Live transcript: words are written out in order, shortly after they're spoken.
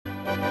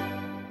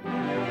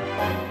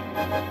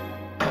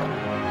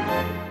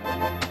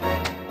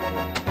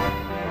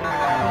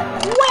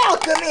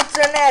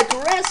Internet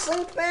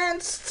wrestling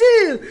fans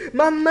to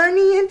my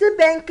Money in the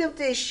Bank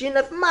edition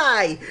of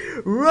my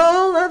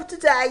Roll of the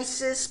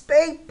Dice's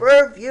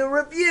pay-per-view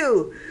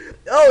review,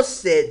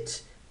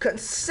 hosted,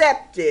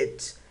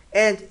 concepted,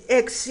 and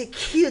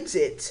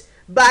executed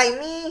by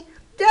me,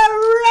 the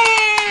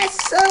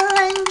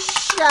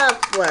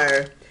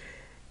WrestlingShuffler.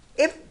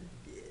 If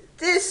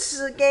this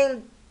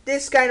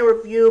kind of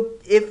review,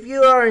 if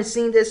you aren't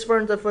seeing this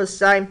for the first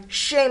time,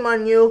 shame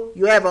on you.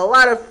 You have a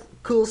lot of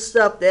cool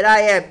stuff that I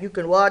have you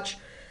can watch.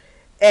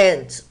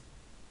 And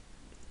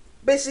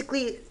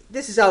basically,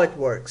 this is how it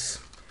works.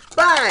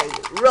 By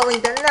rolling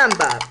the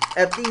number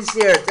of these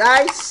here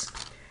dice,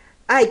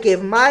 I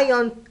give my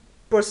own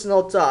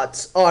personal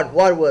thoughts on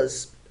what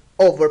was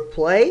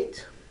overplayed,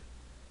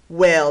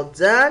 well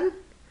done,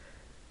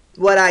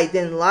 what I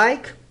didn't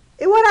like,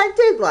 and what I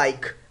did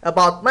like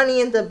about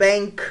Money in the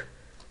Bank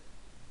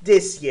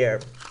this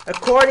year,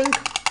 according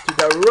to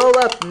the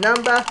roll-up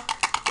number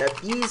of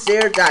these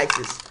here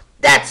dices.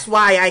 That's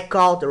why I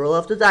call the roll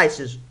of the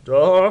dices.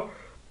 Duh.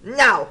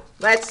 Now,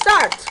 let's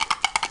start.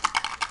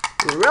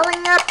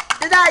 Rolling up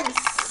the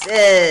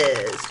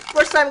dices.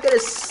 First I'm gonna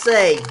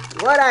say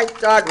what I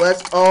thought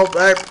was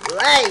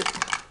overplayed.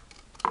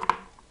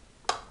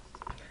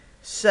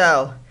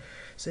 So,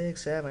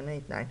 6, 7,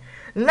 8, 9.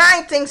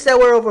 9 things that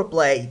were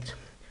overplayed.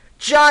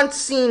 John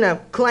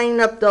Cena climbing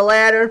up the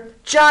ladder.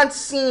 John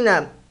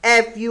Cena,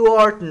 F you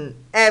Orton,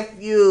 F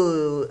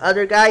you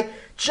other guy.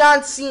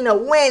 John Cena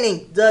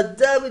winning the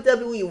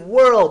WWE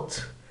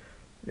World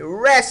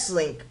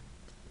Wrestling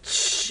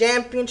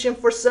Championship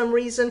for some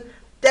reason.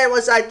 That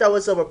was, I thought,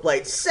 was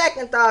overplayed.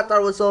 Second thought I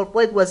thought was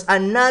overplayed was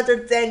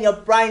another Daniel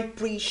Bryan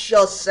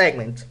pre-show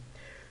segment.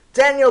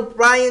 Daniel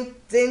Bryan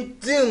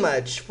didn't do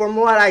much from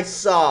what I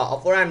saw,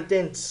 or what I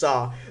didn't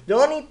saw. The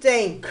only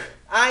thing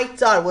I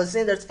thought was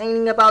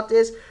entertaining about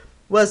this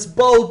was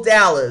Bo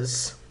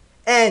Dallas.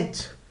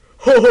 And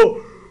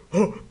boner.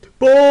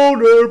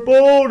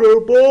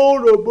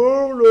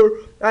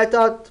 I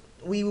thought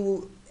we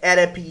were at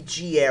a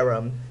PG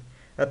era.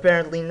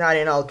 Apparently not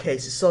in all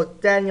cases. So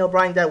Daniel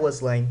Bryan, that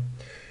was lame.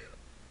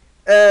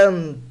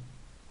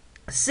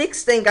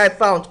 Sixth thing I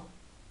found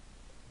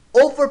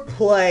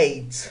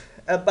overplayed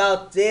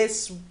about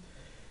this,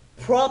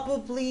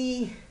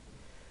 probably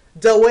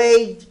the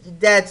way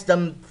that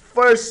the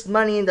first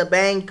Money in the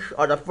Bank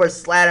or the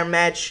first ladder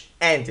match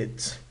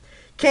ended.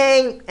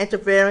 Kane,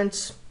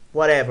 interference,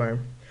 whatever.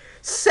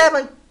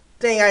 Seventh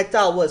thing I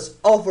thought was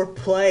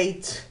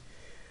overplayed,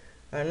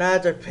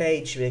 another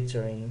Page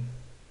victory.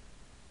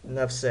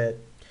 Enough said.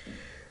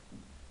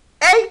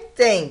 Eighth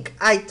thing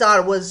I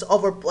thought was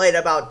overplayed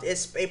about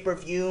this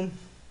pay-per-view,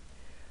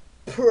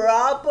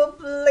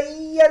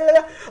 probably,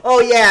 oh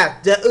yeah,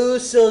 the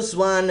Usos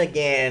won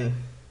again.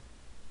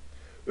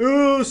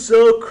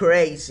 So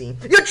crazy.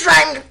 You're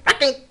driving me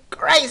fucking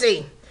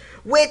crazy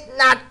with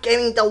not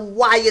giving the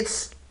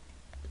Wyatts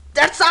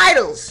their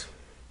titles.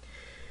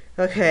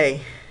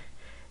 Okay.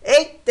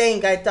 Eighth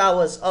thing I thought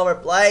was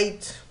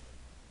overplayed,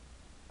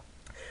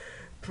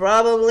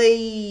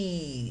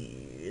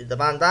 probably the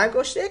Van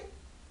Dyke stick.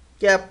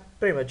 Yeah,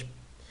 pretty much.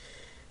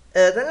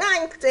 The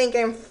ninth thing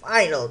and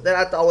final that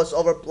I thought was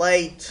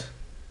overplayed,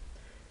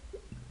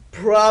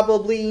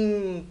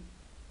 probably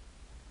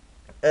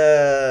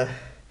the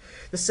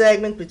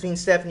segment between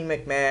Stephanie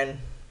McMahon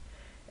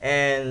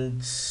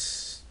and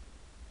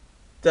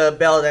the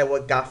bell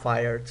that got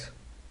fired.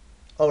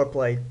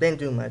 Overplayed, didn't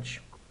do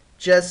much,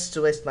 just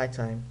to waste my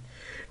time.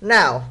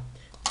 Now,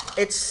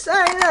 it's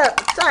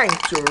time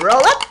to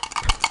roll up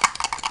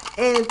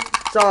and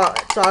talk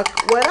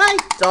what I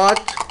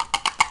thought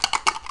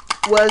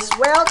was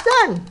well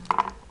done.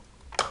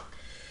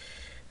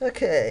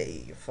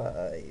 Okay,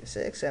 5,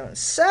 6, 7.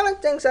 7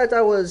 things I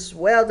thought was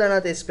well done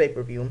at this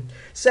pay-per-view.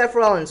 Seth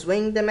Rollins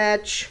winning the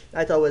match,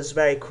 I thought was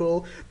very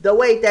cool. The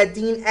way that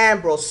Dean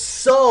Ambrose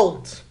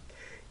sold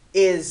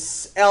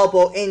his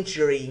elbow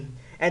injury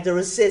and the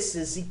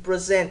resistance he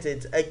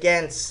presented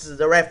against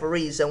the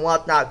referees and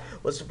whatnot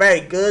was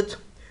very good.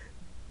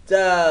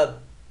 The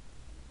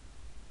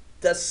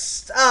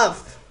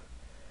stuff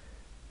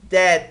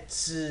that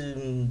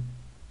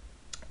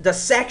the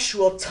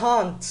sexual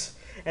taunt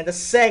and the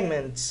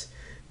segment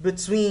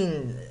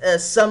between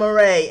Summer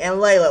Rae and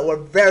Layla were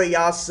very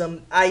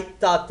awesome. I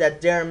thought that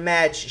their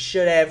match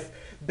should have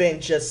been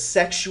just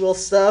sexual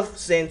stuff,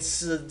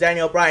 since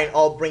Daniel Bryan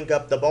all bring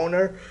up the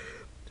boner.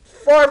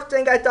 Fourth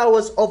thing I thought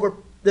was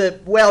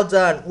well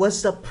done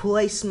was the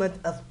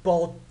placement of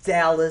Bo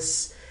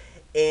Dallas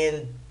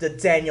in the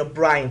Daniel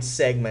Bryan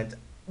segment.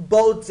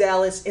 Bo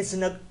Dallas is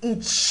an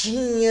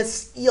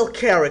ingenious heel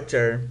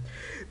character,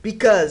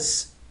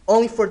 because,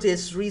 only for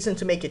this reason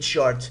to make it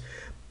short,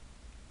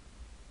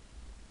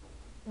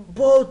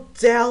 Bo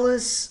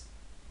Dallas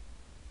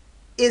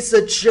is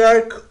a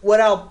jerk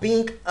without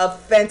being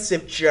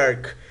offensive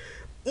jerk.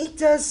 He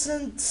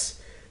doesn't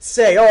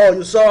say, oh,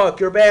 you suck,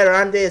 you're better,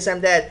 I'm this,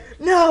 I'm that.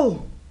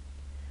 No!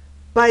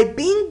 By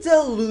being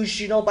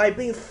delusional, by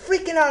being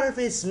freaking out of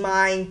his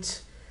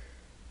mind,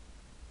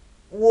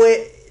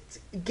 with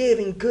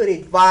giving good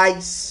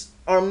advice,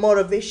 or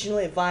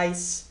motivational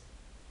advice.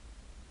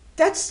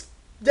 That's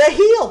the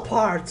heel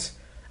part.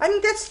 I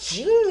mean, that's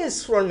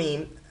genius for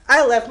me.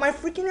 I laughed my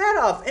freaking head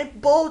off.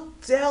 And Bo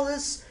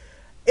Dallas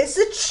is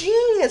a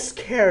genius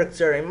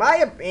character, in my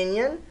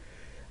opinion.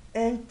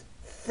 And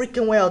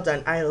freaking well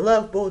done. I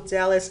love Bo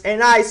Dallas,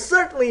 and I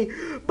certainly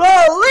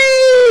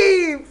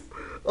believe.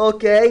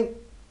 Okay.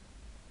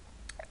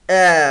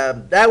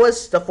 That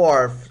was the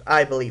fourth,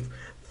 I believe.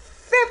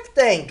 Fifth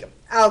thing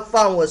I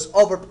found was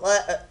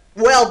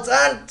well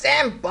done.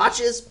 Damn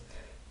botches.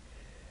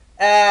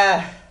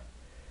 The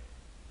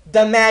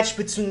match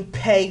between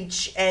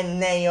Paige and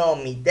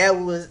Naomi.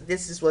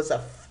 This was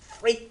a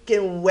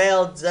freaking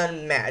well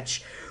done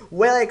match.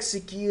 Well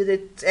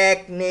executed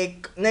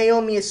technique.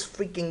 Naomi is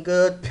freaking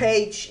good.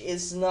 Paige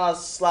is not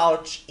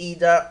slouch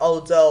either,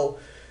 although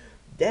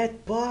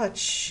that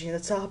botch in the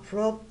top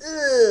rope,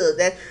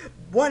 that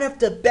one of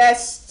the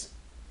best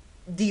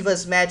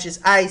Divas matches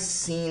I've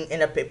seen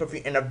in a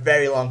pay-per-view in a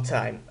very long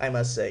time, I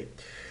must say.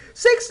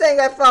 Sixth thing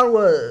I found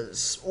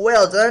was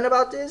well done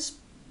about this.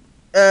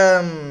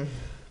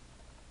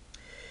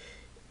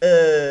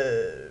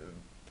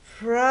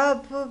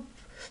 Probably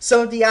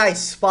some of the eye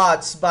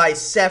spots by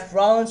Seth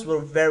Rollins were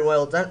very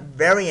well done,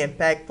 very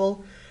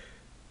impactful.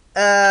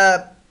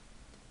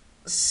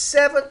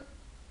 Seventh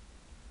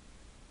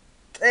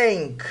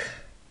thing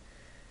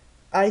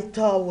I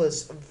thought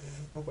was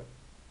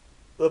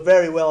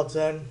very well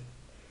done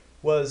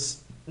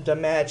was the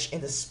match in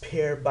the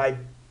spear by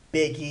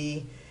Big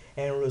E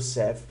and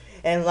Rusev.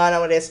 And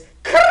Lana with this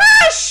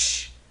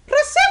crush!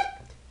 Rusev!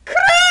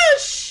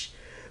 Crush!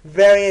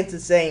 Very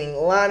entertaining.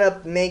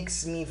 Lana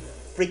makes me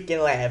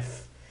freaking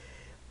laugh.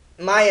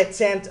 My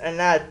attempt to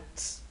not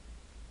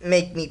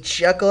make me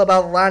chuckle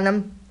about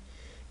Lana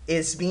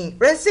is being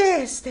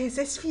resistance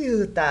is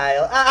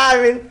futile.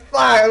 I mean,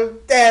 fun.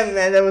 Damn,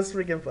 man, that was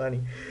freaking funny.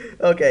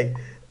 Okay.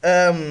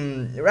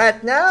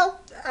 Right now,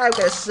 I'm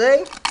gonna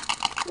say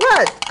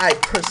what I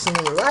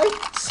personally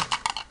liked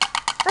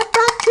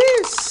about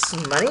this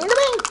Money in the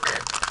Bank.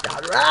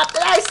 Not right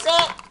that I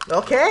said.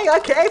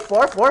 Okay,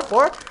 4.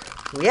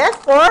 We have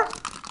 4.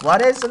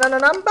 What is the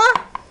number?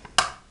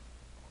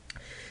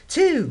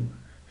 2,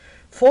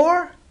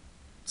 4,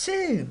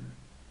 2,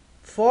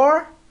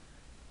 4,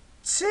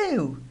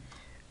 2.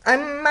 I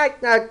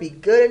might not be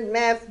good at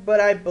math, but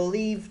I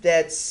believe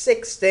that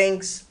 6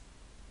 things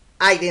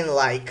I didn't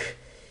like.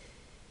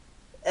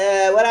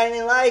 What I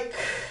didn't like,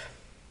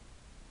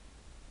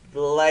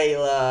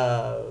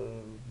 Layla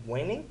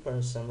winning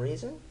for some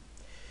reason.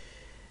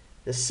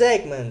 The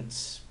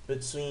segment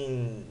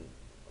between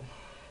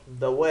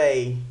the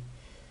way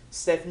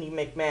Stephanie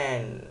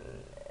McMahon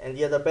and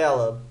the other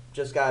Bella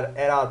just got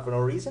aired out for no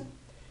reason.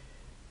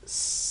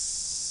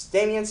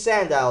 Damian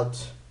Sandow,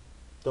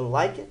 don't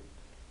like it.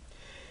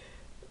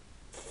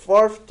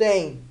 Fourth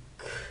thing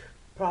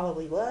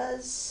probably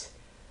was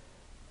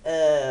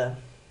the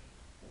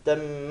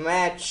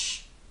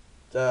match,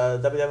 the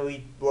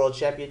WWE World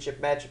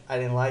Championship match, I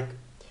didn't like.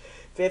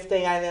 Fifth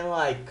thing I didn't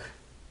like,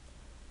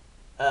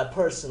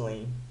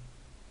 personally,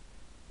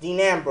 Dean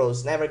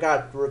Ambrose never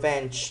got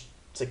revenge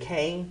to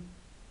Kane.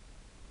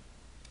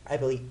 I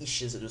believe he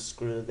should have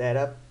screwed that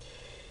up.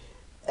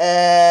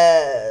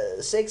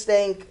 Sixth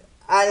thing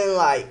I didn't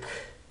like,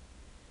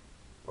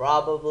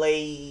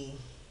 probably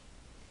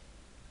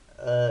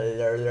what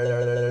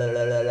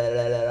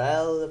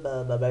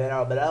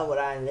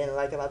I didn't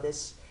like about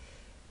this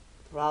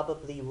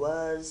probably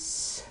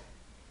was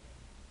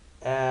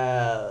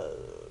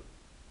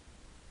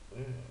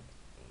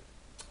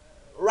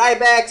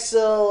Ryback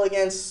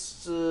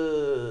against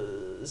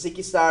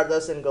Ziggy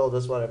Stardust and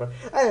Goldust, whatever.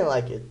 I didn't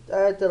like it.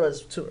 I thought it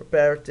was too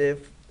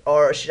repetitive,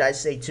 or should I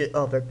say too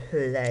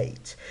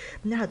overplayed.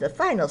 Now the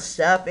final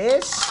stuff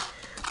is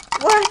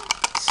what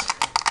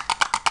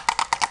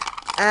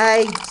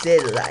I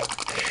did like.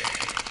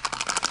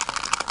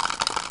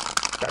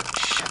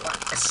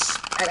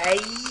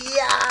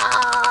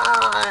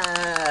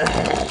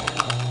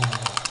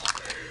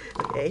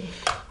 Okay.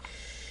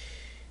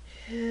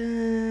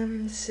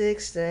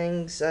 6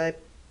 things I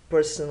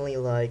personally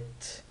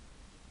liked.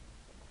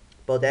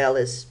 Bo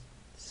Dallas,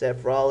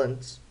 Seth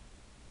Rollins,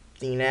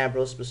 Dean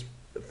Ambrose,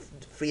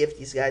 3 of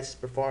these guys'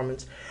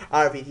 performance.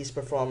 RVD's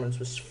performance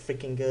was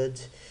freaking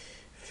good.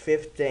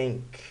 5th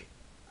thing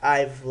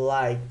I've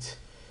liked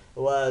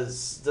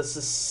was the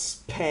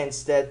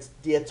suspense that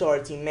the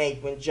Authority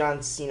made when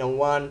John Cena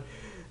won.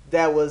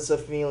 That was a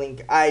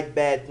feeling I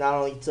bet not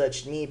only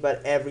touched me,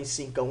 but every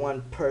single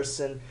one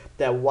person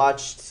that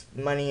watched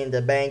Money in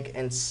the Bank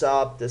and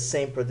saw the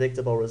same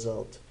predictable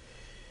result.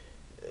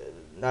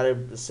 Not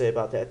able to say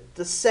about that.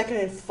 The second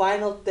and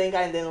final thing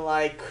I didn't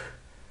like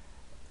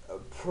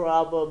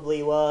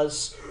probably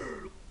was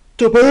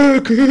the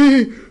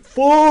Becky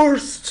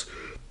forced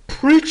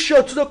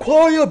preacher to the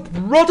choir,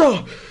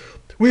 brother.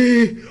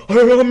 We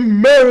are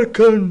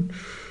American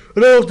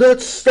and all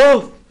that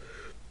stuff.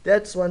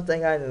 That's one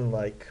thing I didn't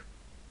like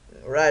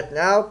right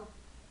now.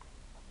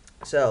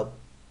 So,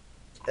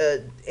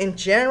 in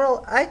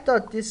general, I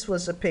thought this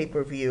was a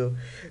pay-per-view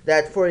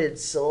that for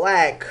its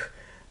lack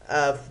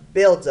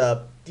build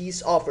up.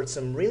 These offered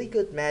some really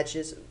good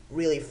matches,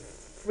 really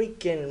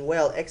freaking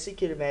well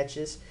executed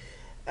matches.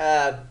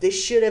 They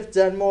should have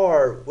done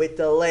more with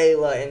the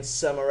Layla and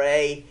Summer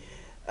Rae.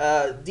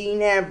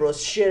 Dean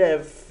Ambrose should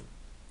have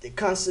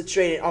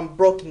concentrated on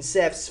Broken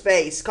Seth's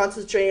face,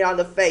 concentrated on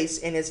the face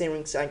in his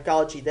in-ring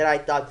psychology that I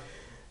thought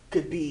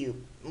could be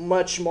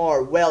much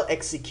more well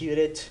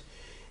executed.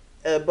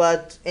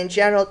 But in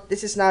general,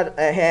 this is not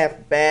a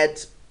half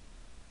bad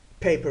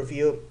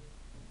pay-per-view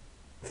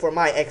for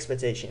my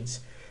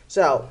expectations.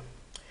 So,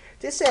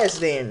 this has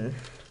been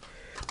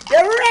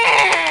the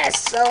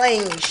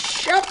Wrestling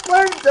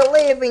Shuffler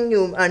delivering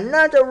you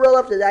another Roll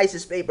of the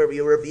Dice's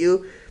pay-per-view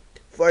review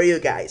for you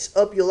guys.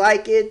 Hope you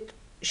like it.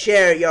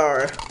 Share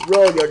your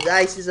roll your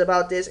dices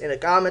about this in the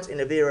comments, in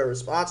the video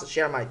response,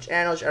 share my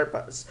channel,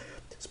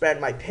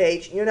 spread my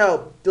page, you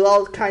know, do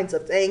all kinds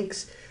of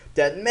things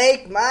that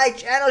make my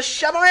channel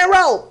shuffle and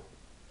roll.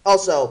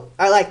 Also,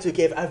 I like to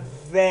give a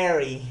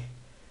very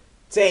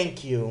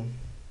thank you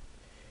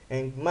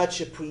and much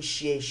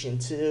appreciation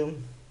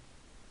to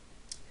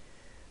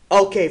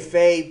Okay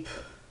Fabe.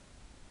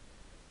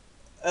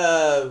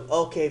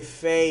 Okay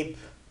Fabe,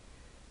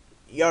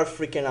 you're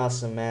freaking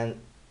awesome,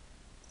 man.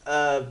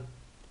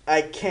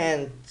 I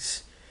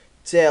can't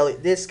tell.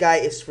 This guy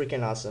is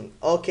freaking awesome.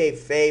 Okay,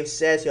 Fave,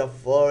 Sergio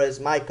Flores,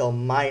 Michael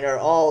Miner,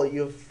 all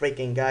you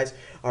freaking guys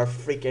are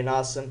freaking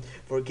awesome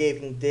for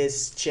giving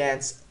this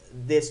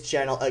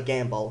channel a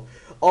gamble.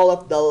 All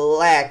of the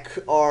lack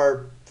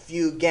or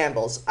few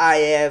gambles I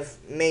have,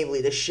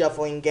 mainly the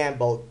shuffling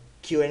gamble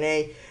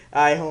Q&A,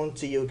 I own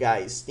to you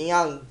guys. The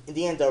end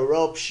of the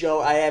rope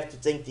show, I have to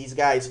thank these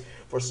guys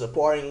for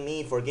supporting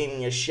me, for giving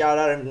me a shout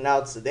out, and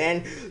now to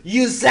then,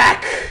 you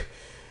Zach!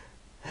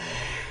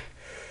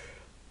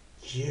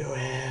 You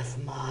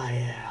have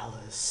my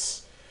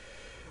Alice.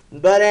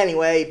 But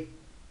anyway,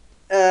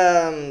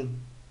 apart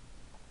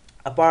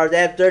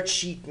that Dirt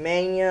Sheet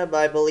Mania,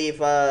 I believe,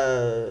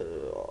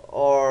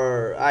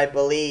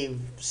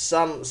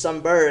 some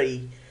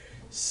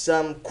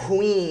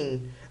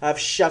queen of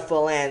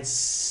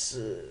Shufflelands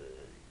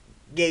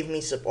gave me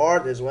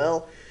support as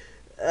well.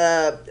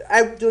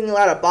 I'm doing a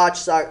lot of botch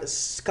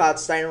Scott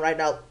Steiner right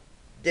now.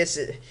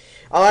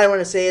 All I want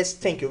to say is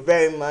thank you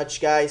very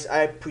much, guys.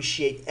 I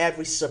appreciate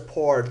every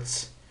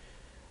support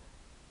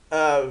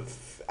I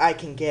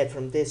can get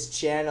from this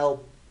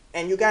channel.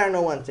 And you gotta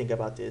know one thing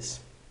about this.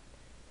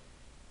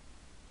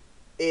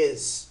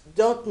 Is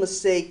don't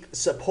mistake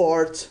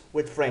support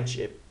with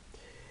friendship.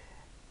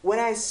 When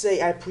I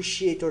say I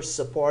appreciate your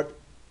support,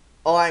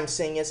 all I'm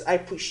saying is I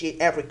appreciate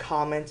every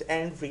comment,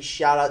 every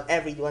shout out,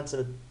 every once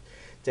of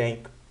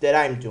thing that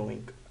I'm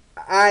doing.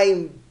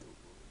 I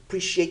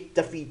appreciate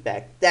the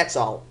feedback. That's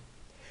all.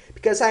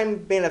 Because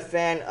I've been a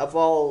fan of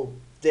all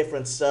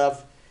different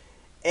stuff,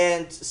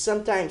 and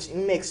sometimes it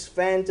makes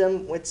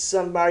fandom when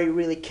somebody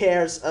really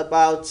cares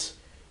about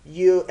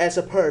you as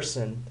a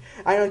person.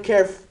 I don't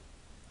care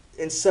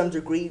in some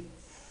degree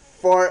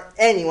for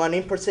anyone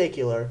in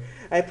particular.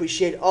 I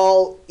appreciate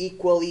all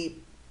equally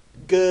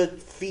good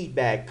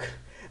feedback.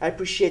 I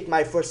appreciate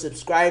my first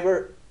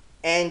subscriber,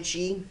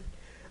 Angie,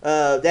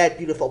 that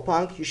beautiful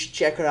punk. You should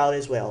check her out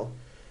as well.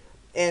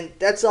 And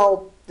that's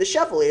all the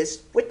shuffle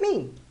is with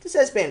me. This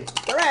has been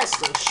the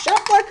Wrestling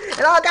Shuffler,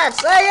 and all I gotta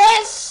say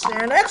is,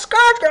 and next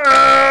card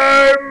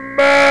game.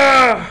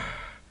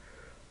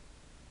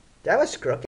 That was crooked.